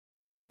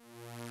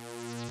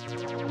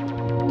দিওয়ালির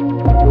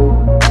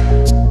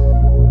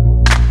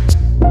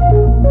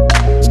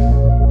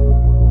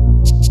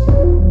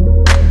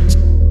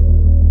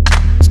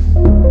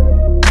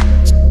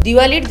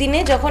দিনে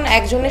যখন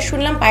একজনের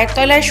শুনলাম পায়ের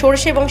তলায়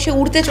সরষে এবং সে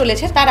উড়তে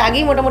চলেছে, তার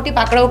আগেই মোটামুটি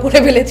পাকড়াও করে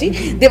ফেলেছি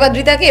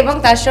দেবাদ্রিতাকে এবং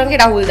তার সঙ্গে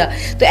রাহুলদা।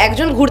 তো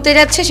একজন ঘুরতে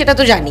যাচ্ছে সেটা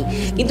তো জানি,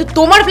 কিন্তু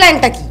তোমার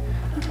প্ল্যানটা কি?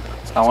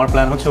 আমার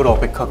প্ল্যান হচ্ছে ওর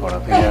অপেক্ষা করা,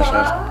 ফিরে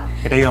আসার।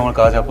 এটাই আমার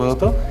কাজ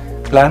আপাতত,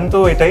 প্ল্যান তো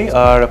এটাই।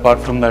 আর অ্যাপার্ট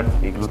ফ্রম দ্যাট,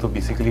 এগুলো তো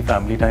বেসিক্যালি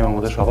ফ্যামিলি টাইম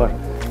আমাদের সবার।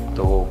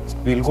 তো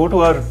will go to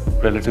R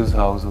relatives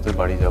house, ওদের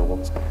বাড়ি যাবো।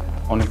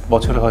 অনেক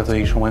বছর হয়তো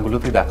এই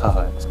সময়গুলোতেই দেখা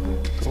হয়,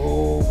 তো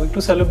একটু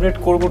সেলিব্রেট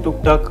করবো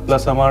টুকটাক।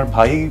 প্লাস আমার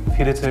ভাই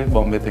ফিরেছে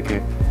বম্বে থেকে,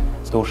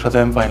 তো ওর সাথে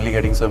আমি ফাইনালি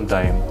গেটিং সাম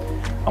টাইম।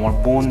 আমার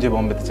বোন যে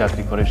বম্বেতে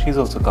চাকরি করে, শি ইজ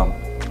অলসো কাম।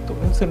 তো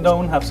will sit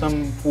down, have some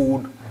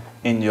food,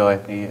 enjoy,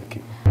 এই আর কি।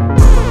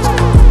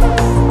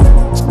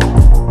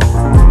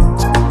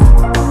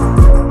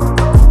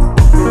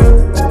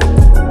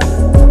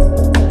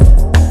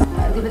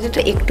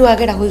 একটু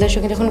আগে রাহুলদার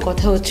সঙ্গে যখন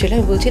কথা হচ্ছিল,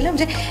 আমি বলছিলাম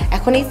যে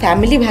এখন এই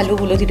ফ্যামিলি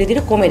ভ্যালুগুলো ধীরে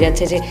ধীরে কমে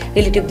যাচ্ছে, যে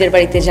রিলেটিভদের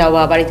বাড়িতে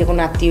যাওয়া, বাড়িতে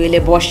কোনো আত্মীয় এলে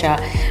বসা,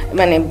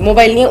 মানে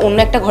মোবাইল নিয়ে অন্য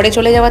একটা ঘরে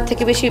চলে যাওয়ার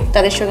থেকে বেশি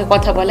তাদের সঙ্গে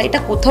কথা বলা, এটা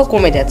কোথাও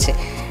কমে যাচ্ছে।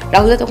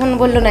 রাহুলদা তখন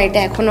বললো না, এটা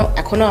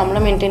এখনও আমরা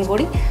মেনটেন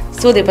করি,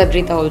 সো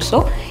দেবাদ্রিতা অলসো।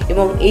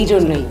 এবং এই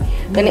জন্যই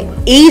মানে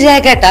এই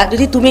জায়গাটা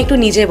যদি তুমি একটু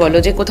নিজে বলো,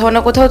 যে কোথাও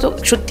না কোথাও তো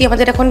সত্যি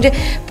আমাদের এখন যে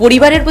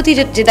পরিবারের প্রতি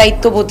যে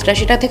দায়িত্ববোধটা,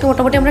 সেটা থেকে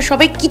মোটামুটি আমরা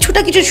সবাই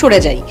কিছুটা কিছু সরে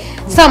যাই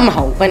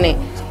সামহাউ। মানে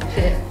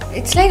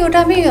ইটস লাইক ওটা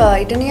আমি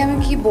এটা নিয়ে আমি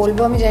কি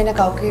বলবো আমি জানি না,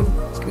 কাউকে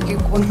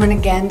মানে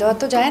জ্ঞান দেওয়া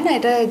তো যায় না,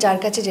 এটা যার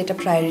কাছে যেটা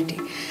প্রায়োরিটি।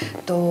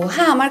 তো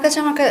হ্যাঁ, আমার কাছে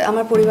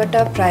আমার পরিবারটা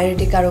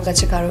প্রায়োরিটি, কারো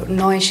কাছে কারো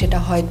নয় সেটা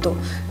হয়তো।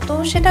 তো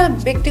সেটা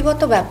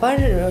ব্যক্তিগত ব্যাপার,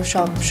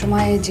 সব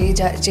সময়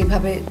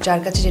যেভাবে যার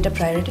কাছে যেটা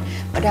priority.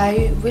 But I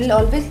will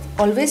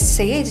always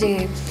সে যে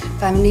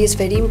family is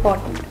very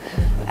important.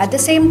 At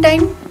the same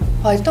time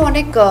হয়তো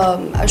অনেক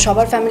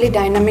সবার ফ্যামিলি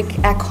ডাইনামিক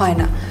এক হয়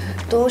না,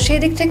 তো সেই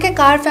দিক থেকে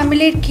কার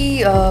ফ্যামিলির কি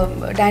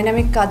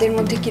ডাইনামিক, কাদের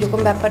মধ্যে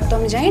কীরকম ব্যাপার তো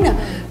আমি জানি না।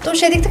 তো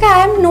সেদিক থেকে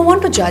I am no one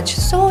two জাজ,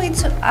 so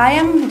I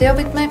am there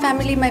with my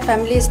family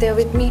is there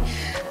with me,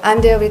 I am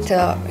there with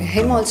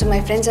him also. My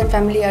friends and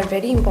family are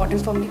very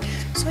important for me,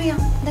 so yeah,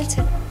 that's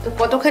it. তো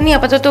কতখানি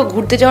আপাতত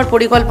ঘুরতে যাওয়ার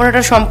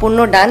পরিকল্পনাটা সম্পূর্ণ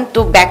ডান? তো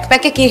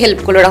ব্যাকপ্যাকে কে help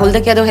করলো? রাহুলদা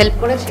কি আদৌ হেল্প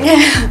করেছে?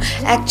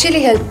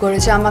 অ্যাকচুয়ালি হেল্প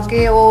করেছে আমাকে।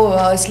 ও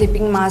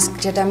স্লিপিং মাস্ক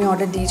যেটা আমি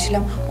অর্ডার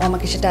দিয়েছিলাম, ও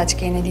আমাকে সেটা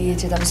আজকে এনে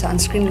দিয়েছে। তারপর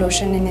সানস্ক্রিন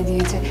লোশন এনে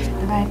দিয়েছে।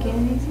 ভাইকে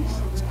এনে দিয়েছিস?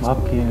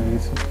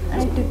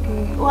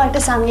 ও একটা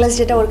সানগ্লাস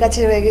যেটা ওর কাছে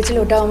রয়ে গেছিলো,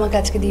 ওটাও আমাকে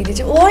আজকে দিয়ে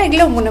দিয়েছে। ও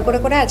এগুলো মনে করে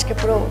করে আজকে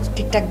পুরো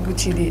ঠিকঠাক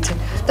গুছিয়ে দিয়েছে,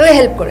 তো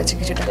হেল্প করেছে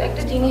কিছুটা।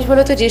 একটা জিনিস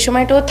বলো তো, যে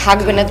সময়টা ও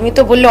থাকবে না, তুমি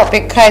তো বললে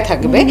অপেক্ষায়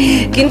থাকবে,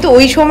 কিন্তু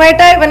ওই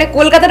সময়টায় মানে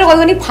কলকাতাটা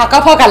কতখানি ফাঁকা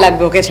ফাঁকা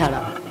লাগবে ওকে ছাড়া?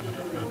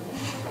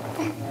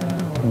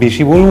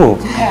 বেশি বলবো?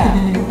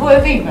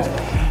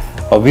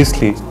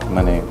 অবভিয়াসলি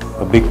মানে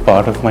a big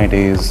part of my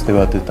day is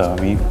Debadrita.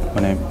 আমি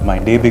মানে my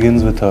day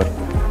begins with her,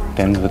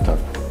 ends with her.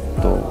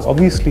 তো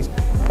অবভিয়াসলি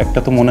একটা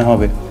তো মনে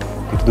হবে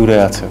একটু দূরে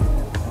আছে,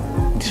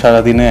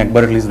 সারাদিনে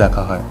একবার at least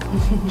দেখা হয়,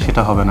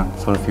 সেটা হবে না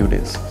for a few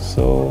days.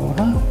 So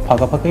হ্যাঁ,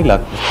 ফাঁকা ফাঁকাই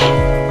লাগবে।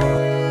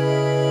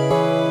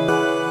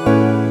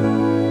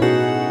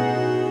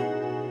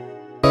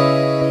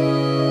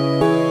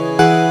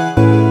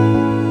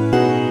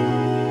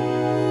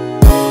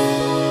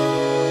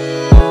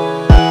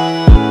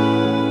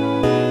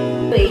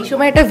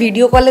 একটা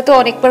ভিডিও কলে তো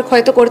অনেকবার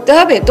হয়তো করতে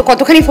হবে, তো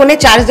কতখানি ফোনে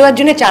চার্জ দেওয়ার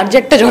জন্য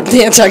চার্জারটা যত্ন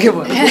আছে আগে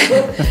বলো?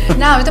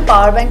 না, আমি তো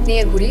পাওয়ার ব্যাংক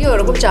নিয়ে ঘুরি,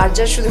 ওরকম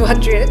চার্জার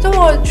শুধুমাত্র এনে তো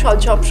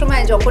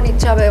সবসময় যখন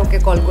ইচ্ছা হবে ওকে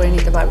কল করে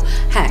নিতে পারবো।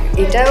 হ্যাঁ,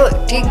 এটাও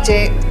ঠিক যে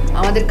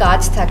আমাদের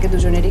কাজ থাকে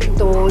দুজনেরই,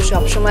 তো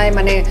সবসময়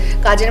মানে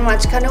কাজের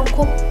মাঝখানেও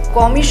খুব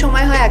কমই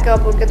সময় হয় একে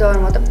অপরকে দেওয়ার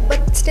মতো,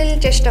 বাট স্টিল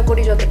চেষ্টা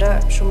করি যতটা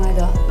সময়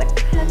দেওয়া, বাট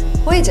হ্যাঁ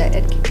হয়ে যায়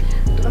আর কি।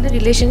 তোমাদের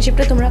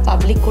রিলেশনশিপটা তোমরা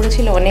পাবলিক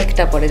করেছিলে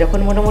অনেকটা পরে, যখন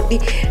মোটামুটি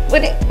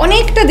মানে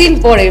অনেকটা দিন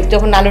পরে,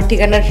 যখন আলোর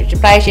ঠিকানার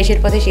প্রায় শেষের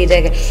পথে সেই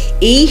জায়গায়,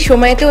 এই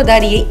সময়তেও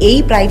দাঁড়িয়ে এই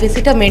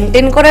প্রাইভেসিটা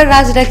মেনটেন করার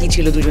রাজটা কী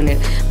ছিল দুজনের?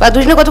 বা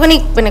দুজনে কতখানি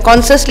মানে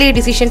কনসিয়াসলি এই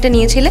ডিসিশনটা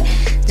নিয়েছিলে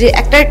যে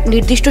একটা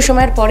নির্দিষ্ট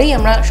সময়ের পরেই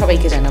আমরা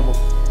সবাইকে জানাবো?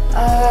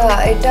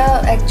 এটা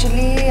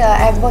অ্যাকচুয়ালি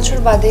 1 বছর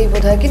বাদেই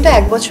বোধ হয়, কিন্তু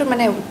 1 বছর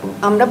মানে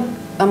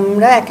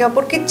আমরা একে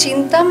অপরকে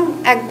চিনতাম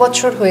 1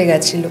 বছর হয়ে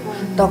গেছিলো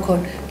তখন,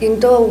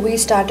 কিন্তু we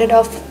started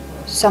of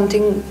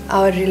something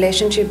our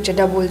relationship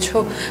যেটা বলছো,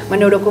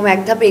 মানে ওরকম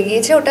এক ধাপ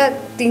এগিয়েছে, ওটা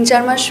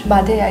 3-4 মাস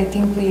বাদে I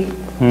think we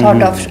thought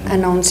of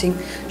announcing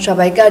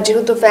সবাইকে। আর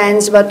যেহেতু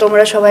ফ্যান্স বা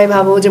তোমরা সবাই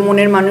ভাবো যে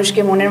মনের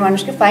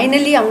মানুষকে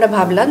ফাইনালি আমরা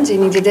ভাবলাম যে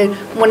নিজেদের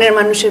মনের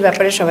মানুষের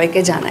ব্যাপারে সবাইকে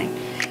জানাই।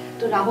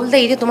 তো রাহুলদা,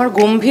 এই যে তোমার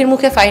গম্ভীর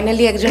মুখে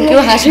ফাইনালি একজন কেউ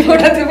হাসি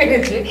ফোটাতে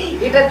পেরেছে,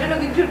 এটার জন্য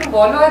কিছু একটু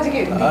বলো আজকে।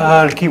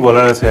 আর কি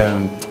বলার আছে,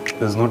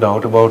 there's no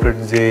doubt about it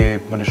যে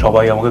মানে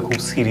সবাই আমাকে খুব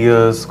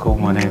সিরিয়াস, খুব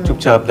মানে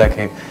চুপচাপ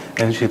দেখে।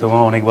 সে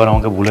তোমার অনেকবার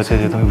আমাকে বলেছে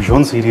যে তুমি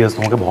ভীষণ সিরিয়াস,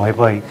 তোমাকে ভয়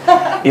পাই,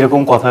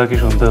 এরকম কথা আর কি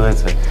শুনতে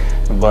হয়েছে।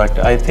 বাট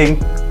আই থিঙ্ক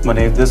মানে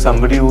if there's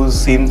somebody who's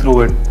seen through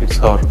it, it's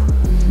her.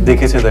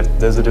 দেখেছে that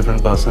there's a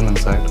different person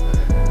inside.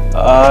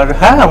 আর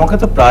হ্যাঁ, আমাকে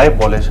তো প্রায়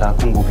বলে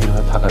সারাক্ষণ গভীর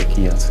হয়ে থাকার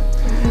কি আছে।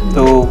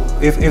 তো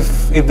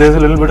if there's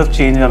a little bit of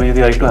change, আমি যদি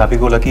আরেকটু হ্যাপি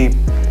গো লাকি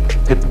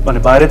মানে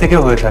বাইরে থেকে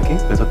হয়ে থাকি,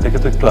 ভেতর থেকে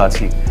তো একটু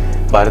আছি,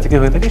 বাইরে থেকে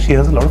হয়ে থাকি, she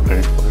has a lot of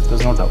credit for it,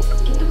 there's no doubt.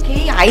 কিন্তু কে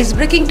আইস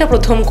ব্রেকিংটা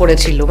প্রথম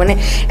করেছিল, মানে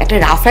একটা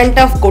রাফ অ্যান্ড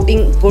টাফ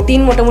কোটিং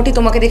মোটামুটি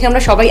তোমাকে দেখে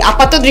আমরা সবাই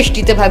আপাত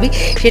দৃষ্টিতে ভাবি,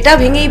 সেটা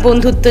ভেঙেই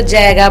বন্ধুত্বের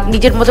জায়গা,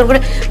 নিজের মতন করে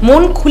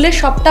মন খুলে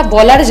সবটা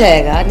বলার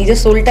জায়গা, নিজের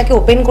সোলটাকে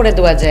ওপেন করে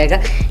দেওয়ার জায়গা,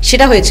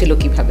 সেটা হয়েছিল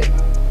কিভাবে?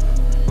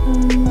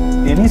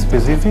 এনি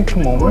স্পেসিফিক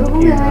মোমেন্ট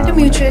কি? এটা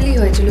মিউচুয়ালি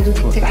হয়েছিল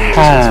দুদিক থেকে।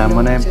 হ্যাঁ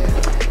মানে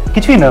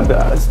কিছুই না,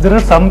 there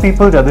are some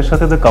people যাদের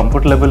সাথে the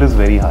comfort level is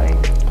very high,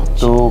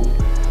 তো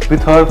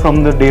with her from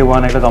the day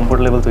one একটা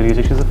comfort level তৈরি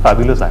হয়েছে, she is a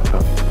fabulous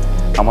actor.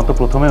 আমার তো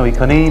প্রথমে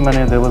ওইখানেই মানে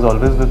there was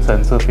always this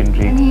sense of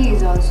intrigue. He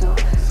is also.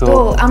 তো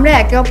আমরা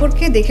একে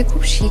অপরকে দেখে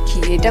খুব শিখি,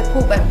 এটা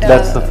খুব একটা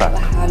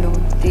ভালো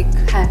দিক।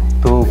 হ্যাঁ,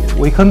 তো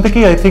ওইখান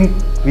থেকেই I think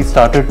we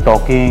started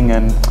talking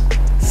and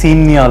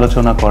scene নিয়ে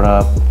আলোচনা করা,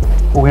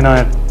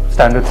 অভিনয়ের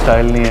স্ট্যান্ডার্ড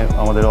স্টাইল নিয়ে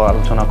আমাদের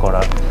আলোচনা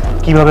করা,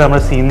 কিভাবে আমরা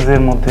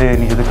সিনসের মধ্যে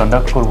নিজেদের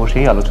কন্ডাক্ট করবো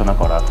সেই আলোচনা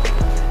করা,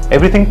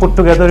 everything put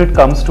together it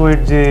comes to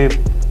ইট যে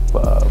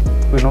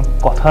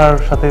কথার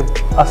সাথে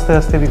আস্তে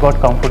আস্তে we got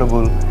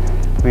comfortable,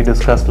 we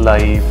discuss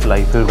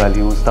লাইফের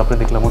ভ্যালিউজ, তারপরে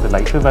দেখলাম ওদের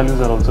লাইফের values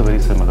are also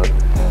very similar.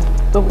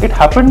 তো ইট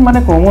হ্যাপেন্ড মানে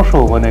ক্রমশ,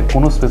 মানে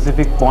কোনো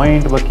স্পেসিফিক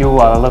পয়েন্ট বা কেউ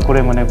আলাদা করে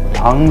মানে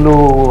ভাঙলো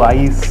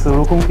আইস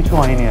ওরকম কিছু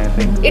হয়নি। I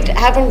think it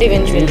happened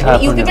eventually,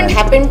 you people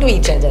happen to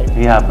each other,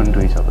 we happen to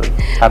each other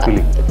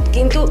happily.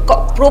 কিন্তু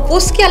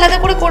প্রপোজ কি আলাদা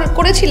করে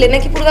করেছিলে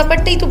নাকি পুরো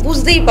ব্যাপারটাই তো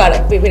বুঝতেই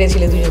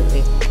পেরেছিলে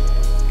দুজনেই?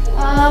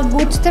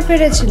 বুঝতে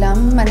পেরেছিলাম,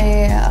 মানে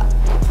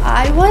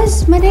আই ওয়াজ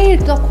মানে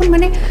তখন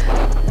মানে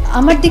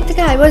আমার দিক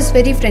থেকে আই ওয়াজ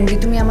ভেরি ফ্রেন্ডলি।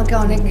 তুমি আমাকে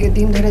অনেক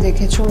দিন ধরে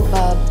দেখেছো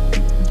বা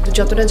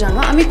যতটা জানো,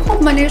 আমি খুব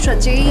মানে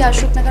যেই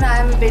আসুক না কেন I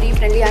am very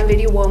friendly, I am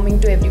very warming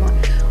to everyone.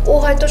 ও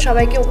হয়তো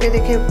সবাইকে ওকে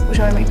দেখে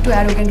সবাই একটু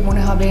অ্যারোগেন্ট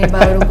মনে হবে বা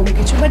এরকম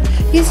কিছু, but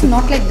he is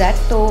not like that.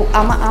 তো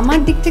আমার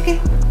দিক থেকে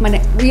মানে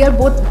we are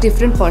both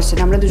different person,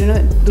 আমরা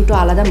দুটো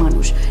আলাদা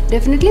মানুষ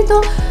ডেফিনেটলি। তো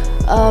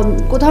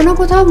কোথাও না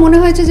কোথাও মনে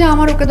হয়েছে যে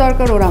আমার ওকে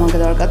দরকার, ওর আমাকে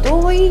দরকার, তো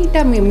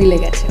ওইটা মিলে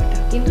গেছে ওটা।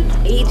 কিন্তু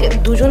এই যে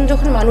দুজন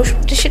যখন মানুষ,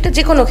 সেটা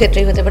যে কোনো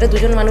ক্ষেত্রেই হতে পারে,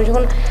 দুজন মানুষ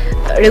যখন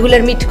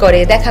রেগুলার মিট করে,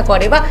 দেখা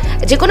করে, বা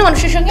যে কোনো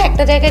মানুষের সঙ্গে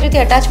একটা জায়গায় যদি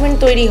অ্যাটাচমেন্ট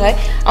তৈরি হয়,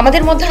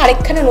 আমাদের মধ্যে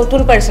আরেকখানে নতুন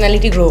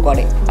পার্সোনালিটি গ্রো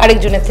করে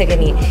আরেকজনের থেকে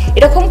নিয়ে।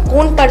 এরকম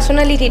কোন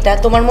পার্সোনালিটিটা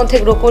তোমার মধ্যে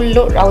গ্রো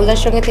করলো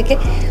রাহুলদার সঙ্গে থেকে,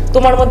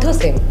 তোমার মধ্যেও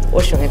সেম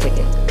ওর সঙ্গে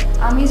থেকে?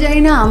 আমি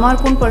জানি না আমার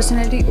কোন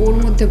পার্সোনালিটি ওর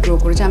মধ্যে গ্রো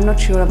করেছে, I am not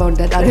sure about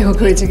that আদেও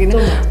করেছে কিনা,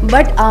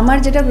 বাট আমার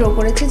যেটা গ্রো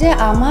করেছে যে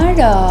আমার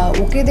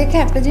ওকে দেখে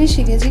একটা জিনিস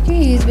শিখেছি কি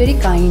he is very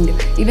kind.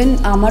 Even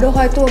আমারও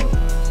হয়তো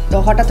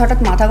হঠাৎ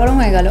মাথা গরম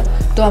হয়ে গেল,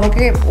 তো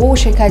আমাকে ও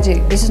শেখায় যে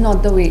this is not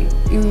the way,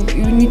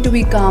 you need to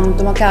B কাম,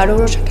 তোমাকে আরও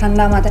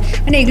ঠান্ডা মাথায়,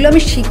 মানে এগুলো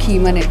আমি শিখি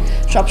মানে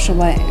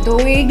সবসময়। তো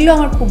এইগুলো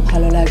আমার খুব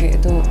ভালো লাগে।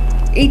 তো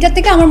এইটার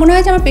থেকে আমার মনে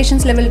হয় যে আমার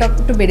পেশেন্স লেভেলটা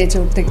একটু বেড়েছে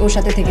ওর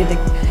সাথে থেকে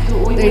দেখে।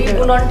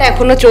 গুণনটা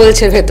এখনো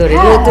চলছে ভেতরে,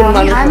 নতুন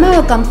মানুষ। I am a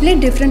complete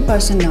different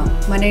person নাও।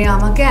 মানে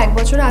আমাকে 1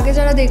 বছর আগে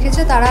যারা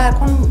দেখেছে তারা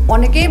এখন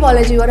অনেকেই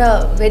বলে যে ওরা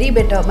ভেরি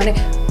বেটার, মানে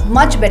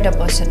মাচ বেটার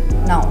পার্সন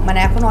নাও, মানে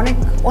এখন অনেক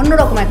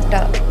অন্যরকম একটা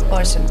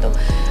পার্সন। তো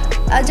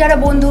যারা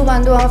বন্ধু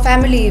বান্ধব, আমার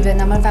ফ্যামিলি, ইভেন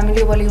আমার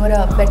ফ্যামিলিও বলি ওরা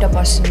বেটার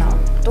পার্সন নাও।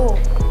 তো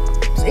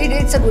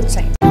it's a good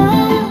sign.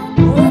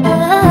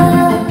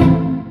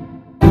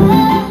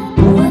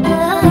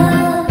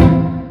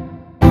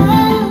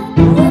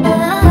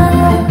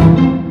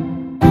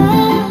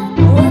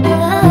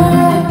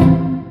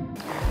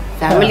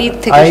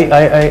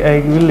 I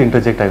will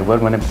interject একবার,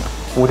 মানে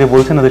ও যে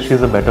বলছে না that she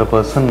is a better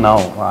person now,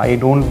 I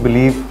don't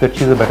believe that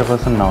she is a better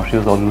person now, she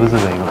was always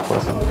a very good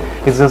person.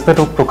 It's just that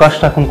ও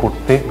প্রকাশটা এখন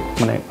করতে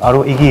মানে আরো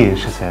এগিয়ে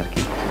এসেছে আর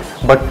কি।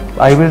 বাট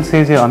আই উইল সে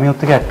যে আমি ওর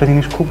থেকে একটা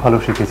জিনিস খুব ভালো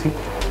শিখেছি,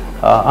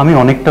 আমি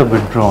অনেকটা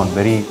উইথড্রন,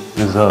 ভেরি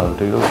রিজার্ভড,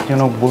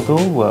 যেন বলতো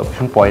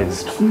ভীষণ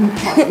পয়েজড,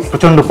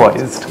 প্রচণ্ড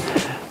পয়েজড।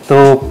 তো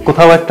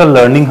কোথাও একটা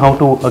learning how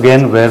to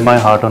again wire my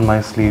heart on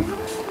my sleeve,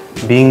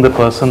 being the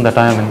person that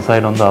I am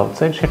inside on the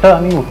outside, সেটা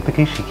আমি ওর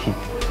থেকেই শিখি,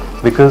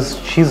 because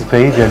she is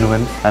very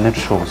genuine and it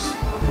shows,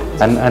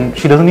 and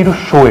she doesn't need to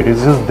show it,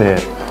 it's just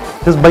there,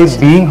 just by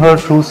being her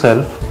true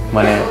self,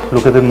 মানে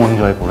লোকেদের মন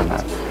জয় করে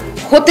নেয়,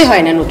 হতে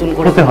হয় না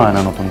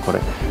নতুন করে।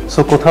 সো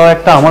কোথাও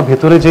একটা আমার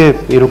ভেতরে যে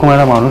এরকম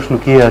একটা মানুষ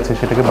লুকিয়ে আছে,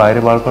 সেটাকে বাইরে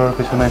বার করার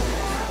পেছনে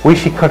ওই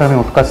শিক্ষাটা আমি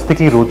ওর কাছ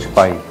থেকেই রোজ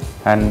পাই।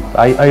 And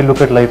I look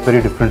at life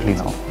very differently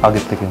now,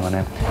 আগের থেকে। মানে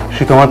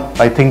সে তোমার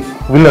I think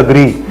will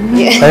agree,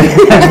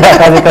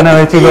 দেখা যেখানে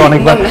হয়েছিল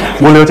অনেকবার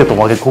বলে হচ্ছে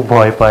তোমাকে খুব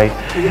ভয় পাই,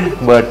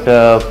 but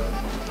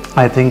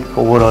I think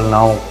overall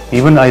now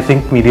even I think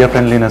media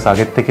friendliness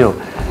আগের থেকেও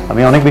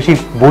আমি অনেক বেশি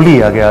বলি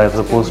আগে as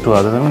opposed to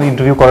others। মানে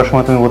ইন্টারভিউ করার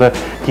সময় তুমি বোধহয়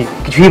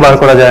কিছুই বার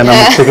করা যায় না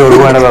মুখ থেকে,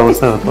 ওরকম একটা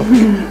ব্যবস্থা হতো।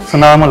 So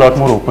now I'm a lot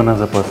more open as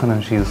a person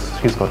and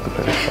she's got the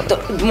credit for it. তো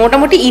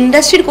মোটামুটি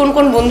ইন্ডাস্ট্রির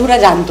কোন বন্ধুরা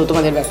জানতো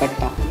তোমাদের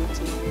ব্যাপারটা?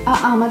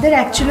 আমাদের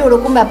অ্যাকচুয়ালি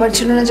ওরকম ব্যাপার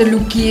ছিল না যে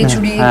লুকিয়ে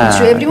চুরিয়ে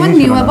কিছু, এভরিওয়ান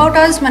নিউ অ্যাবাউট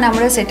আস, মানে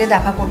আমরা সেটে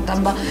দেখা করতাম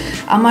বা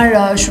আমার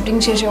শুটিং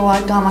শেষে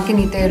হয়তো আমাকে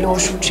নিতে এলো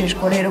শুট শেষ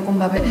করে, এরকম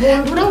ভাবে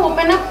বন্ধুরা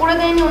ওপেন আপ করে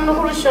দেয়নি অন্য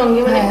কারোর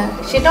সঙ্গে, মানে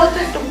সেটাও তো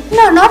একটু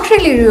না, নট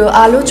রিয়েলি।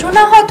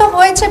 আলোচনা হয়তো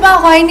হয়েছে বা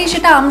হয়নি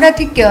সেটা আমরা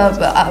ঠিক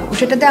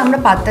সেটাতে আমরা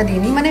পাত্তা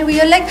দিইনি, মানে উই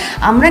আর লাইক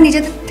আমরা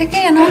নিজেদের থেকে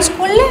অ্যানাউন্স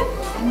করলে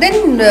দেন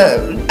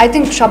আই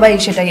থিঙ্ক সবাই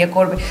সেটা ইয়ে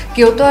করবে।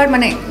 কেউ তো আর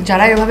মানে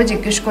যারা এভাবে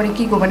জিজ্ঞেস করে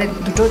কি গো, মানে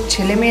দুটো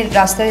ছেলে মেয়ের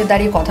রাস্তায়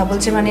দাঁড়িয়ে কথা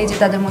বলছে মানে যে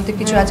তাদের মধ্যে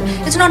কিছু আছে,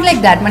 ইটস নট লাইক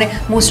দ্যাট, মানে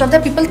most of the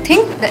people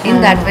think in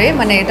that way,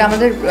 মানে এটা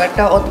আমাদের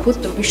একটা অদ্ভুত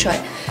বিষয়।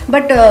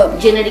 বাট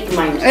জেনারিক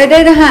মাইন্ড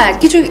এটা হ্যাঁ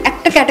কিছু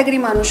একটা ক্যাটাগরি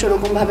মানুষ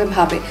ওরকমভাবে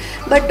ভাবে,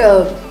 বাট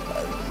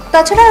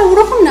তাছাড়া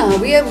ওরকম না,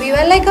 উই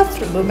আর লাইক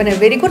মানে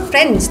ভেরি গুড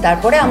ফ্রেন্ডস।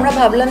 তারপরে আমরা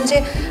ভাবলাম যে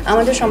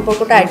আমাদের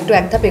সম্পর্কটা একটু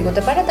এক ধাপ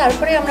এগোতে পারে,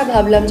 তারপরে আমরা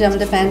ভাবলাম যে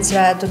আমাদের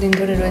ফ্যান্সরা এতদিন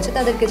ধরে রয়েছে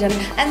তাদেরকে জানি,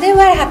 and they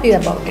were happy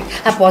about it.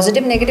 হ্যাঁ,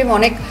 পজিটিভ নেগেটিভ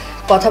অনেক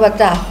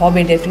কথাবার্তা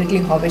হবে, ডেফিনেটলি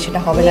হবে, সেটা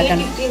হবে না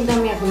কেন। কিন্তু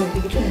আমি এখন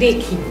কিছু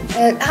দেখি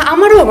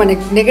আমারও মানে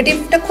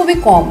নেগেটিভটা খুবই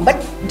কম, বাট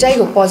যাই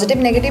হোক পজিটিভ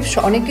নেগেটিভ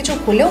অনেক কিছু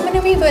হলেও মানে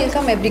we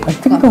welcome every. I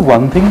think the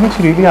one thing which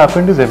really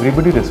happened is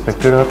everybody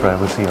respected our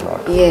privacy a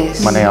lot. Yes.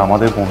 মানে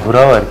আমাদের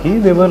বন্ধুরাও আর কি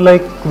they were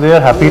like they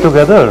are happy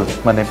together,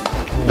 মানে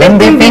when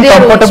they them be feel their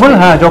comfortable,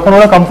 হ্যাঁ যখন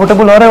ওরা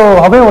comfortable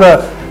হবে ওরা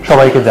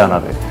সবাইকে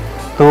জানাবে।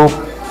 তো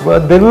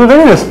they were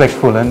very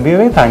respectful and we are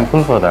very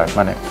thankful for that.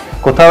 মানে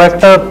কোথাও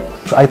একটা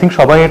I think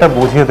সবাই এটা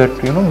বোঝে that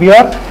you know we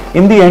are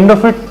in the end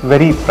of it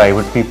very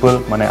private people,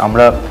 মানে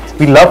আমরা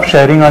we love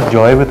sharing our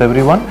joy with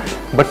everyone,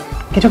 but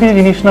কিছু কিছু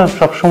জিনিস না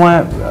সবসময়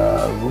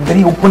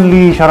ভেরি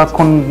ওপেনলি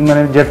সারাক্ষণ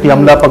মানে যে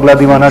টিয়ামলা পাগলা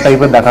দিওয়ানা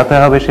টাইপের দেখাতে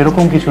হবে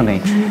সেরকম কিছু নেই,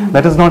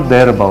 that is not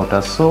there about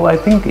us. So I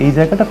think এই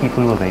জায়গাটা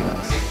পিপল ওয়ার ভেরি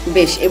নাইস।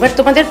 বেশ, এবার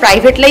তোমাদের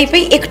প্রাইভেট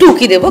লাইফেই একটু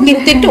উকি দেবো,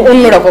 কিন্তু একটু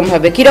অন্যরকম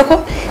ভাবে। কিরকম?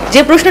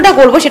 যে প্রশ্নটা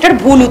করবো সেটার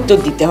ভুল উত্তর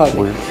দিতে হবে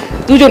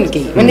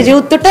দুজনকেই, মানে যে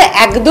উত্তরটা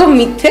একদম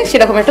মিথ্যে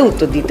সেরকম একটা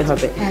উত্তর দিতে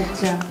হবে।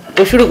 আচ্ছা,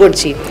 তো শুরু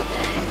করছি।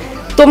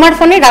 তোমার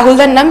ফোনে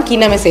রাহুলদার নাম কি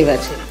নামে সেভ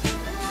আছে?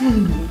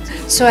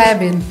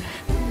 সয়াবিন।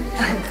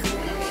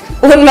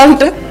 ওর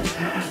নামটা?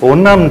 ওর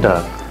নামটা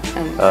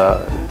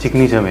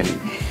চিকনি চামেলি।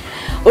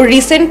 ওর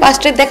রিসেন্ট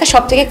পাস্টের দেখা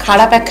সব থেকে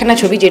খারাপ একখানা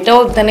ছবি যেটাও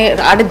মানে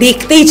আর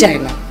দেখতেই চায়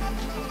না,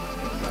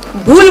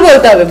 ভুল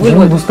বলতে হবে, ভুল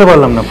বুঝতে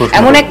পারলাম না প্রশ্ন।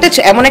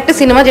 এমন একটা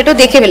সিনেমা যেটা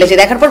দেখে ফেলেছে,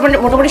 দেখার পর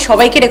মোটামুটি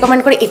সবাইকে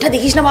রেকমেন্ড করে এটা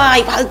দেখিস না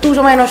ভাই, ফালতু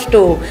সময় নষ্ট,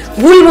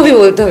 ভুল মুভি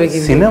বলতে হবে।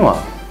 কিন্তু সিনেমা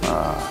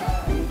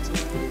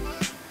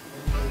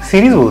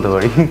সিরিজ বলতে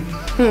পারি।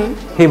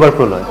 এবার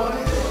প্রলয়।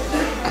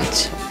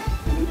 আচ্ছা,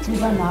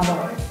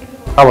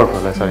 আবার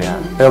প্রলয়, সরি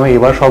হ্যাঁ আমি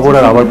এবার সবর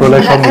আর আবার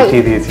প্রলয় সব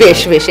মিশিয়ে দিয়েছি। বেশ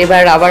বেশ,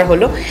 এবার আবার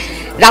হলো।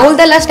 রাহুল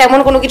দা লাস্ট এমন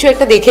কোনো কিছু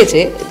একটা দেখেছে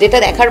যেটা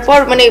দেখার পর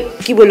মানে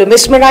কি বলবো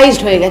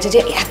মেসমেরাইজড হয়ে গেছে, যে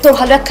এত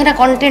ভালো একখানা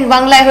কন্টেন্ট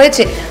বাংলায়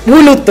হয়েছে।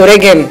 ভুল উত্তর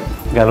এগেন।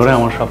 গেল রে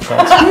আমার সব কাজ।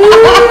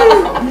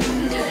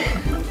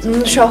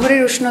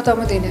 শহরের উষ্ণতম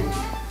দিনে।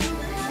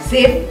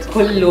 সেফ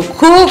খেললো,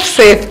 খুব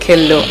সেফ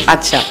খেললো।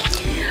 আচ্ছা,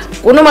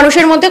 কোনো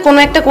মানুষের মধ্যে কোনো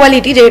একটা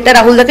কোয়ালিটি যেটা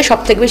রাহুল দাকে সব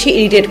থেকে বেশি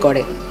ইরিটেট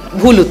করে।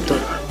 ভুল উত্তর।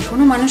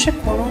 কোনো মানুষের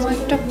কোনো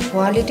একটা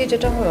কোয়ালিটি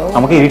যেটা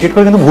আমাকে ইরিটেট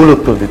করে, কিন্তু ভুল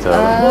উত্তর দিতে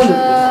হবে।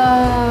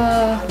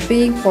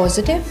 Being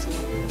positive.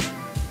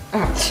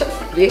 আচ্ছা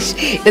বেশ,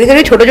 এটা দেখে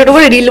আমি ছোট ছোট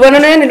করে রিল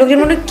বানানো হয় না, লোকজন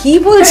মনে কি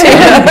বলছে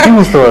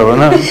বুঝতে পারবো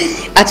না।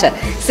 আচ্ছা,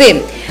 সেম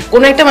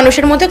কোনো একটা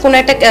মানুষের মধ্যে কোনো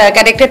একটা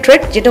ক্যারেক্টার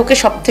ট্রেট যেটা ওকে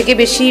সব থেকে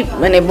বেশি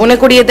মানে মনে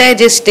করিয়ে দেয়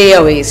যে stay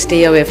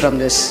away from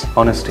this.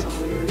 Honesty.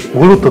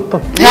 ভুল উত্তর তো।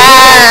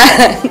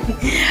 হ্যাঁ।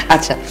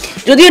 আচ্ছা,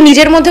 যদিও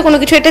নিজের মধ্যে কোনো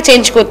কিছু একটা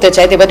চেঞ্জ করতে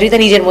চায়, দেবাদ্রিতা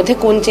নিজের মধ্যে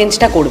কোন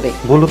চেঞ্জটা করবে?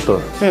 ভুল উত্তর।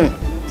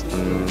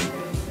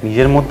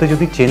 নিজের মধ্যে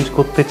যদি চেঞ্জ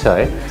করতে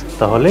চায়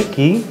তাহলে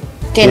কি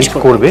চেঞ্জ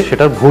করবে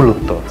সেটার ভুল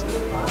উত্তর।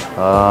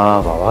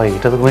 বাবা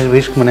এটা তো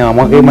বেশ মানে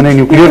আমাকে মানে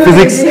নিউক্লিয়ার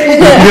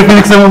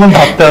ফিজিক্সের মতন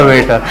ভাবতে হবে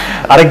এটা।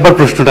 আরেকবার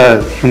প্রশ্নটা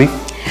শুনি।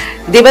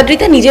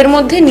 দেবাদ্রিতা নিজের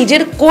মধ্যে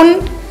নিজের কোন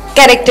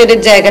ক্যারেক্টারের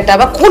জায়গাটা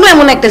বা কোনো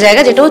এমন একটা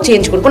জায়গা যেটাও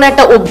চেঞ্জ করবে, কোনো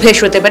একটা অভ্যেস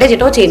হতে পারে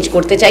যেটাও চেঞ্জ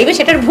করতে চাইবে,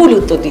 সেটার ভুল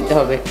উত্তর দিতে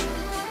হবে।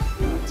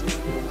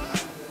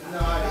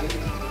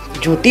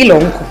 জটিল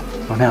অঙ্ক,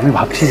 মানে আমি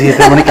ভাবছি যে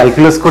এটা মানে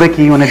ক্যালকুলাস করে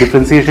কি মানে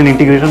ডিফারেন্সিয়েশন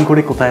ইন্টিগ্রেশন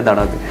করে কোথায়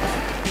দাঁড়াবে।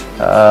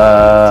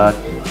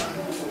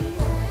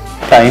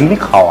 টাইমলি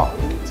খাওয়া।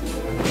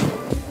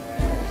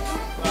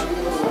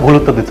 ভুল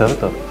উত্তর দিতে হবে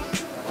তো,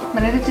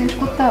 মানে এটা চেঞ্জ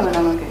করতে হবে না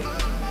আমাকে,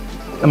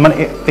 মানে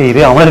এই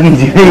রে আমার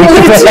নিজেই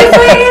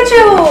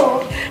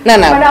না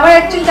না মানে আমার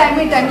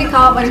অ্যাকচুয়ালি টাইমলি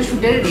খাওয়া মানে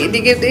শুটের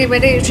এদিকে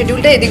মানে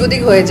শিডিউলটা এদিক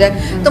ওদিক হয়ে যায়,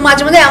 তো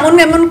মাঝে মধ্যে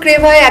এমন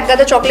ক্রেভ হয় এক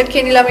গাদা চকলেট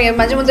খেয়ে নিলাম,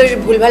 মাঝে মধ্যে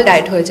ভুলভাল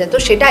ডায়েট হয়ে যায়, তো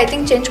সেটা আই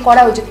থিঙ্ক চেঞ্জ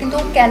করা উচিত। কিন্তু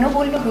কেন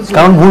বললো বুঝলাম,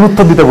 কারণ ভুল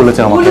উত্তর দিতে বলেছে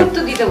আমাকে। ভুল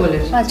উত্তর দিতে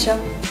বলেছে। আচ্ছা,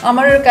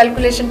 আমার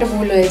ক্যালকুলেশনটা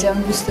ভুল হয়ে যায়,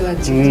 আমি বুঝতে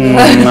পারছি।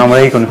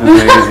 আমরাই কনফিউজ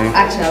হয়ে গেছি।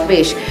 আচ্ছা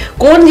বেশ,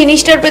 কোন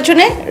জিনিসটার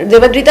পেছনে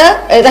দেবাদ্রিতা,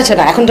 আচ্ছা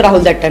না এখন তো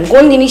রাহুল দার টার্ন,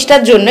 কোন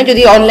জিনিসটার জন্য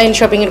যদি অনলাইন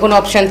শপিং এর কোনো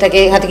অপশন থাকে,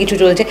 হাতে কিছু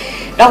চলছে,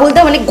 রাহুল দা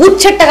মানে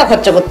গুচ্ছের টাকা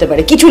খরচা করতে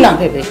পারে কিছু না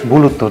ভেবে?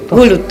 ভুল উত্তর তো।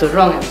 ভুল উত্তর,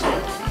 রং অ্যান্সার।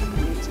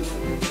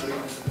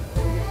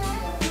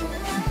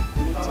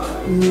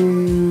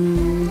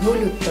 ভুল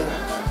উত্তর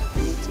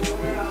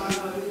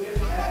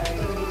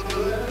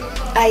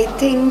আই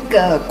থিঙ্ক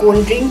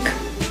কোল্ড ড্রিঙ্ক।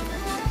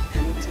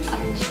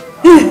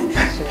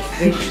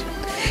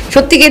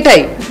 সত্যি কি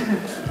এটাই?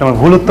 আমার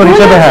ভুল উত্তর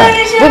হিসেবে হ্যাঁ।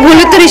 ভুল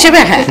উত্তর হিসেবে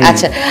হ্যাঁ।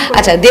 আচ্ছা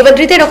আচ্ছা,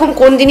 দেবাদ্রিতা এরকম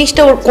কোন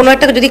জিনিসটা ওর কোনো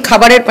একটা যদি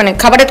খাবারের মানে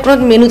খাবারের কোনো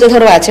মেনুতে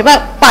ধরো আছে বা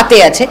পাতে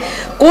আছে,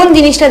 কোন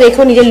জিনিসটা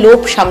দেখো নিজের লোভ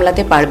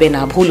সামলাতে পারবে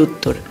না? ভুল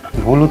উত্তর।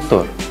 ভুল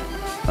উত্তর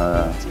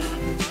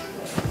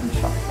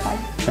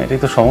এটাই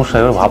তো সমস্যা,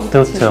 এবার ভাবতে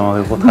হচ্ছে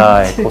আমাকে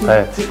কোথায়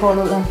কোথায়।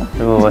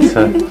 ও আচ্ছা,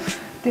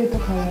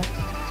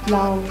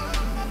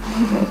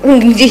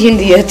 নিজে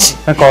হিন্দি আছে,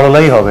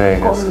 করলাই হবে,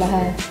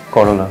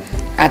 করলা।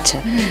 আচ্ছা,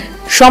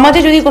 সমাজে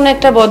যদি কোনো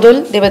একটা বদল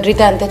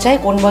দেবাদ্রিতা আনতে চায়,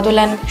 কোন বদল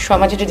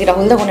সমাজে যদি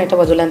রাহুলদা কোনো একটা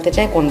বদল আনতে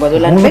চায়, কোন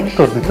বদল আনবে?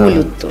 ভুল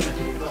উত্তর।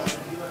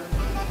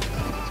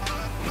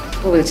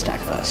 Who will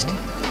start first?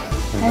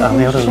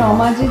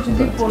 সমাজে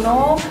যদি কোনো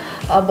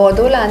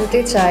বদল আনতে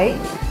চাই,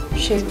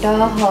 সেটা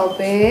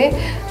হবে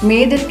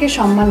মেয়েদেরকে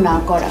সম্মান না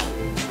করা।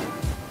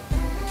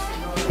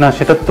 না,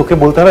 সেটা তোকে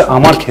বলতে হবে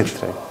আমার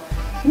ক্ষেত্রে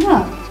না,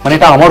 মানে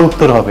এটা আমার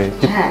উত্তর হবে।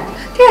 হ্যাঁ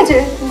ঠিক আছে,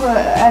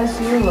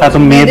 তো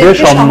মেয়েদের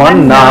সম্মান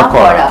না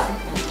করা।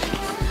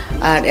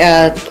 আর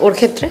ওর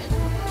ক্ষেত্রে?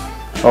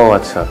 ও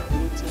আচ্ছা,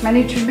 মানে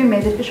ইট শুড বি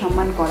মেয়েদেরকে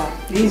সম্মান করা।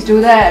 Please do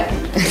that.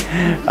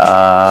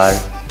 R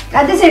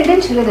at the same time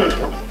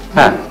ছেলেদেরকেও,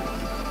 হ্যাঁ,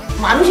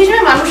 মানুষ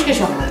হিসেবে মানুষকে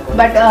সম্মান করা।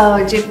 বাট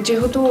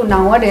যেহেতু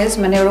নাওয়াডেজ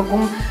মানে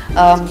ওরকম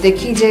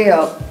দেখি যে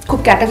খুব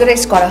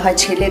ক্যাটাগরাইজ করা হয়,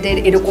 ছেলেদের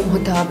এরকম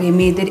হতে হবে,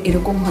 মেয়েদের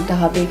এরকম হতে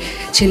হবে,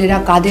 ছেলেরা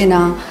কাঁদে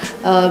না,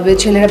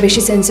 ছেলেরা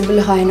বেশি সেন্সিবল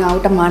হয় না,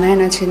 ওটা মানায়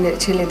না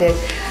ছেলেদের,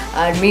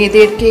 আর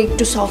মেয়েদেরকে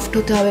একটু সফট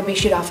হতে হবে,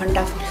 বেশি রাফ অ্যান্ড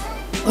টাফ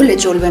হলে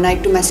চলবে না,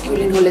 একটু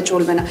ম্যাসকিউলিন হলে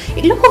চলবে না।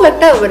 এগুলো খুব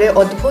একটা মানে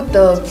অদ্ভুত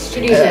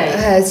স্টেরিওটাইপ,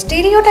 হ্যাঁ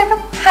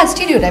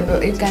stereotype,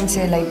 you can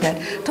say like that.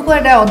 তো খুব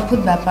একটা অদ্ভুত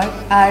ব্যাপার।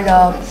 আর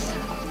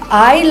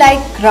I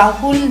like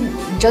Rahul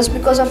just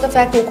because of the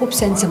fact ও খুব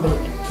সেন্সিবল,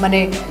 মানে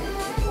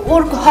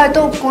ওর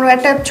হয়তো কোনো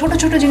একটা ছোটো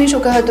ছোটো জিনিস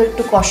ওকে হয়তো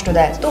একটু কষ্ট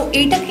দেয়, তো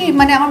এইটা কি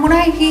মানে আমার মনে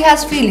হয় হি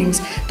হ্যাজ ফিলিংস,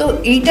 তো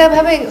এইটা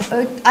ভাবে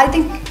আই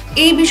থিঙ্ক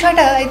এই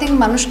বিষয়টা আই থিঙ্ক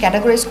মানুষ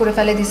ক্যাটাগরাইজ করে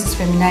ফেলে, this is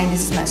feminine,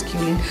 this is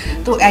masculine,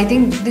 তো I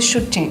think this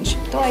should change.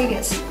 তো আই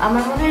গেস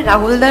আমার মনে হয়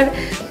রাহুলদার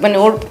মানে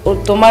ওর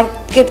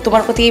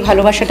তোমার প্রতি এই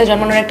ভালোবাসাটা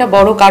জন্মানোর একটা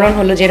বড় কারণ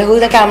হলো যে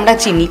রাহুলদাকে আমরা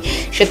চিনি,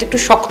 সে তো একটু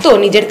শক্ত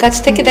নিজের কাছ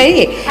থেকে, তাই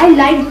I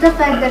like the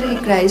fact that he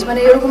cries, মানে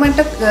এরকম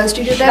একটা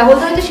স্টেরিওটাইপ।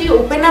 রাহুলদা হয়তো সেই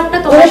ওপেন আপটা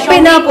তোমার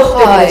সঙ্গে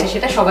করতে পেরেছে,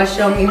 সেটা সবার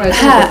সঙ্গে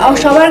হয়তো, হ্যাঁ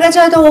সবার কাছে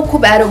হয়তো ও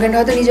খুব অ্যারোগেন্ট,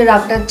 হয়তো নিজের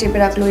রাগটা চেপে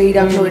রাখলো, এই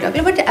রাখলো ওই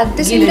রাখলো, but at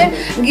the same time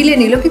গিলে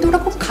নিল, কিন্তু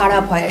ওটা খুব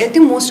খারাপ হয়। I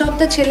think most of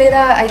the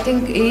ছেলেরা আই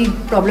থিঙ্ক এই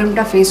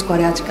প্রবলেমটা ফেস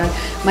করে আজকাল,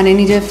 মানে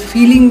নিজের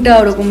ফিলিংটা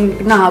ওরকম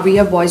না, we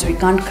are boys, we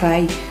can't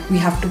Cry, we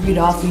have to B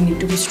rough, we need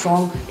to be strong,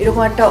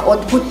 এরকম একটা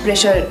অদ্ভুত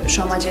প্রেশার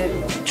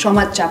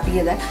সমাজ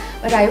চাপিয়ে দেয়।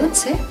 বাট আই উড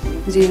সে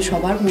যে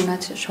সবার মন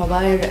আছে,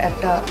 সবার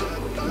একটা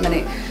মানে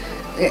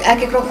এক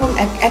এক রকম,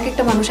 এক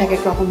একটা মানুষ এক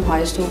এক রকম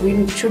হয়, so we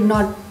should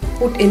not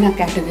put in a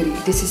category,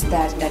 this is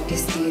that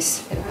is this,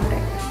 এরকম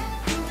টাইপের।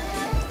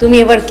 তুমি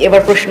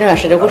এবার প্রশ্নে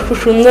আসে যখন খুব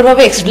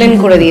সুন্দরভাবে এক্সপ্লেন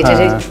করে দিয়েছে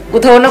যে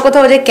কোথাও না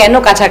কোথাও যে কেন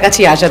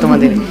কাছাকাছি আসা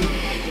তোমাদের।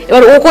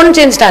 এবার ও কোন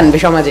চেঞ্জটা আনবে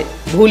সমাজে?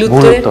 ভুল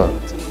উত্তর।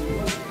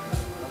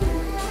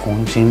 কোন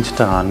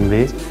চেঞ্জটা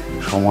আনবে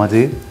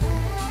সমাজে?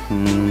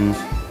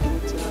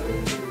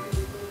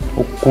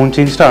 ও কোন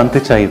চেঞ্জটা আনতে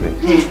চাইবে?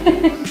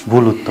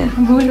 ভুল উত্তর,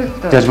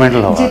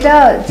 জাজমেন্টাল হওয়া,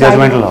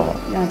 জাজমেন্টাল হওয়া।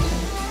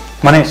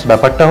 মানে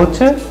ব্যাপারটা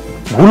হচ্ছে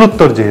ভুল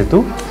উত্তর যেহেতু,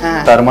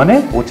 তার মানে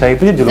ও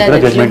চাইবে যে লোকেরা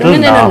জাজমেন্টাল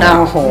না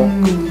হোক।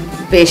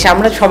 বেশ,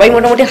 আমরা সবাই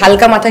মোটামুটি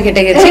হালকা মাথা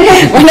কেটে গেছি,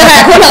 মানে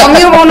এখন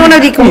আমিও মনে না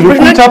দিই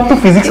প্রশ্ন চাপ তো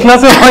ফিজিক্স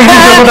ক্লাসে হয়নি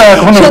যতটা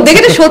এখন।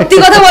 দেখে সত্যি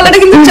কথা বলাটা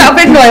কিন্তু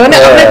চাপের নয়, মানে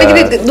আমরা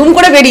কিন্তু দুম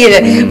করে বেরিয়ে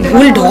যায়,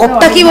 ভুল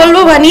ঢপটা কি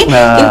বলবো বানি।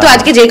 কিন্তু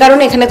আজকে যে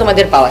কারণে এখানে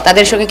তোমাদের পাওয়া,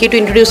 তাদের সঙ্গে কি একটু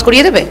ইন্ট্রোডিউস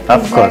করিয়ে দেবে?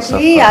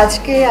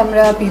 আজকে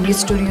আমরা পিবি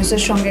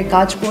স্টুডিওসের সঙ্গে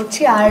কাজ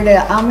করছি, আর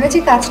আমরা যে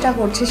কাজটা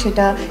করছি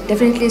সেটা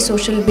ডেফিনেটলি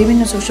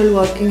বিভিন্ন সোশ্যাল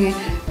ওয়ার্কিংয়ে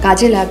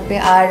কাজে লাগবে।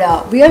 আর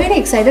we are very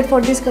excited for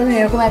this, কারণ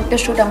এরকম একটা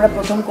শ্যুট আমরা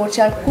প্রথম করছি,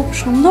 আর খুব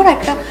সুন্দর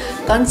একটা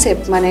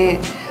কনসেপ্ট, মানে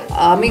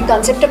আমি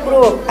কনসেপ্টটা পুরো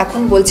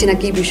এখন বলছি না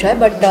কি বিষয়,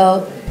 বাট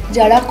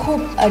যারা খুব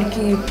আর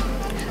কি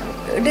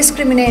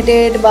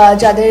ডিসক্রিমিনেটেড বা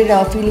যাদের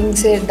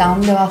ফিলিংসের দাম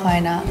দেওয়া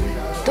হয় না,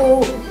 তো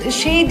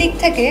সেই দিক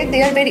থেকে দে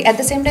are very at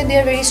the same time they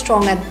are very strong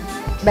at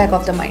back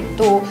of the mind,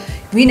 তো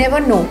we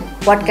never know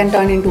what can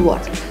turn in two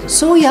what,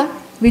 so yeah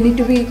we need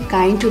to be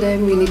kind to them,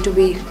 we need to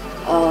B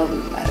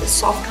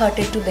soft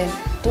hearted to them.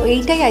 তো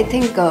এইটাই I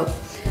think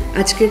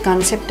আজকের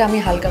কনসেপ্টটা আমি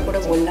হালকা করে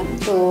বললাম।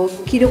 তো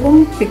কীরকম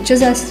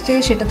পিকচার্স আসছে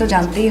সেটা তো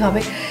জানতেই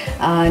হবে,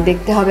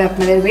 দেখতে হবে,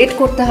 আপনাদের ওয়েট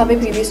করতে হবে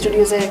পিবি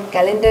স্টুডিওসের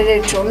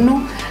ক্যালেন্ডারের জন্য,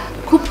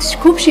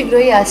 খুব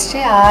শীঘ্রই আসছে।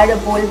 আর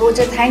বলবো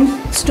যে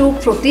থ্যাঙ্কস টু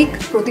প্রতীক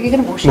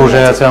এখানে বসে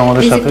আছে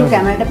আমাদের সাথে,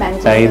 ক্যামেরাটা প্যান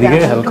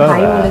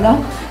করে দাও।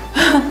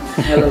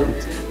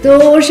 তো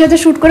ওর সাথে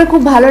শ্যুট করে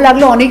খুব ভালো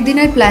লাগলো, অনেক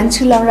দিনের প্ল্যান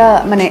ছিল, আমরা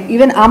মানে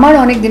ইভেন আমার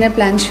অনেক দিনের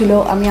প্ল্যান ছিল,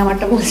 আমি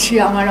আমারটা বলছি,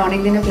 আমার অনেক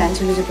দিনের প্ল্যান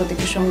ছিল যে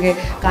প্রত্যেকের সঙ্গে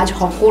কাজ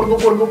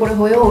করবো করে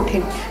হয়েও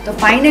ওঠেনি, তো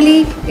ফাইনালি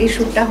এই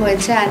শ্যুটটা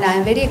হয়েছে, and I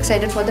am very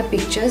excited for the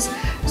pictures,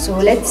 so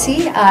let's see.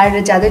 আর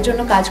যাদের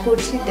জন্য কাজ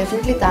করছি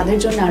ডেফিনেটলি তাদের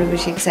জন্য আরও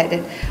বেশি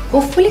এক্সাইটেড,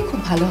 হোপফুলি খুব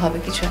ভালো হবে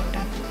কিছু একটা।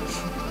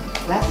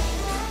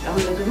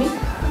 তুমি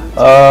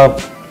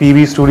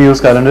PB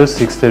Studios calendar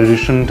 6th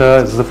edition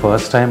is the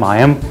first time I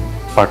am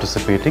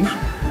participating.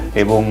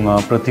 এবং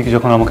প্রতীক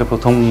যখন আমাকে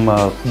প্রথম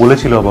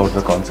বলেছিল about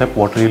the concept,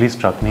 what really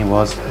struck me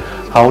was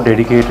how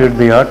dedicated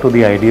they are to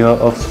the idea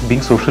of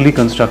being socially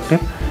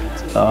constructive,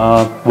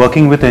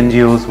 working with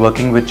NGOs,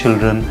 working with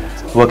children,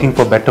 working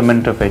for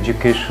betterment of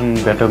education,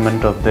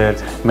 betterment of their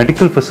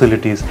medical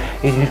facilities.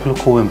 এই জিনিসগুলো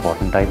খুব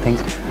important. I think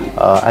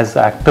as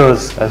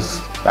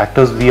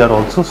actors we are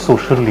also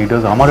social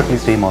leaders. আমার at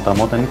least এই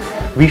মতামত, and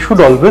we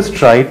should always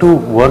try to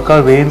work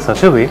our way in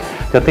such a way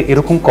যাতে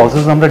এরকম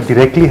causes আমরা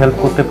directly help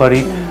করতে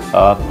পারি,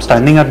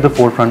 standing at the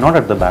forefront, not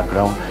at the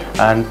background.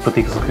 And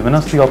Pratik has given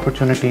us the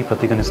opportunity.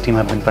 Pratik and his team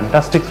have been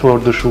fantastic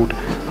throughout the shoot.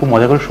 খুব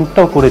মজা করে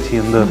shootটাও করেছি,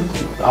 and the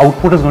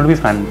output is going to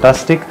be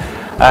fantastic.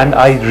 And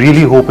I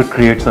really hope it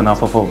creates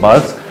enough of a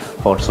buzz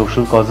for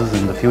social causes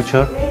in the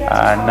future.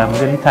 And I'm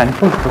very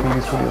thankful for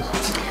these studios.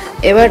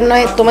 এবার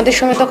নয় তোমাদের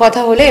সঙ্গে তো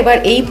কথা হলে, এবার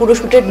এই পুরো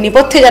শুটের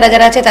নেপথ্যে যারা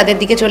যারা আছে তাদের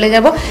দিকে চলে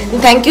যাব।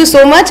 Thank you so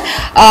much,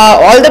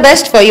 all the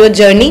best for your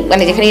journey.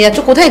 মানে যেখানে যাচ্ছ,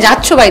 কোথায়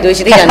যাচ্ছ বাই দ্য ওয়ে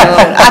সেটাই জানো?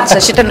 আচ্ছা,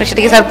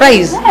 সেটা কি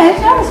সারপ্রাইজ? হ্যাঁ,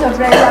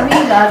 সারপ্রাইজ। আমি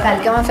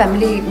কালকে আমার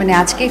ফ্যামিলি, মানে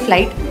আজকেই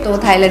ফ্লাইট, তো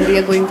Thailand, we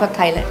are going for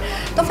Thailand.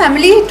 তো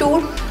ফ্যামিলি ট্যুর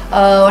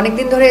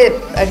অনেকদিন ধরে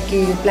আর কি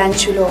প্ল্যান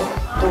ছিল।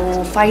 তো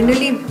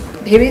ফাইনালি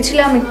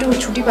ভেবেছিলাম একটু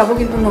ছুটি পাবো,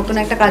 কিন্তু নতুন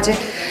একটা কাজে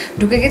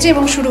ঢুকে গেছি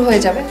এবং শুরু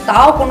হয়ে যাবে।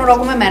 তাও কোনো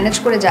রকমে ম্যানেজ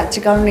করে যাচ্ছি,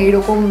 কারণ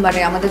এইরকম মানে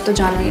আমাদের তো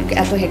জানোই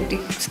এত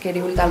হেক্টিক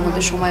স্কেডিউল, তার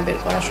মধ্যে সময় বের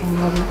করা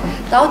সম্ভব না।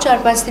 তাও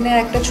 4-5 দিনের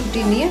একটা ছুটি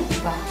নিয়ে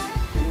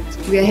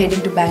we are heading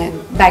two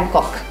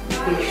Bangkok.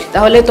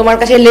 তাহলে তোমার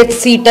কাছে লেটস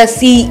সিটা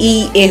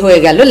CEA হয়ে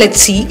গেল,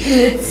 লেটস সি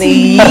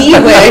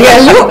হয়ে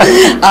গেল।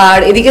 আর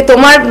এদিকে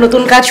তোমার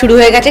নতুন কাজ শুরু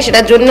হয়ে গেছে,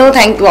 সেটার জন্য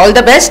thank you, all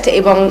the best.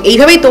 এবং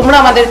এইভাবেই তোমরা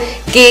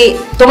আমাদেরকে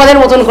তোমাদের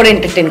মতন করে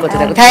এন্টারটেইন করতে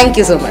থাকো। Thank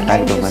you so much.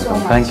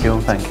 Thank you.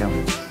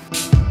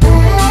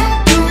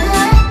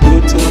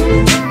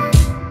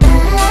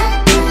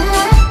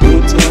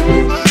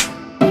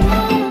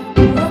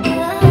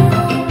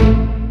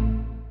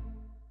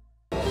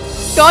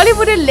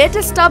 টলিউডের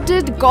latest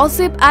update,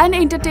 gossip and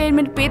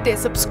entertainment পেতে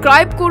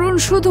সাবস্ক্রাইব করুন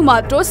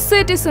শুধুমাত্র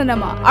সিটি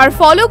সিনেমা, আর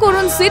ফলো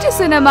করুন সিটি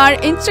সিনেমার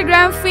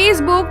Instagram,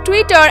 Facebook,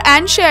 Twitter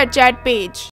and share chat page.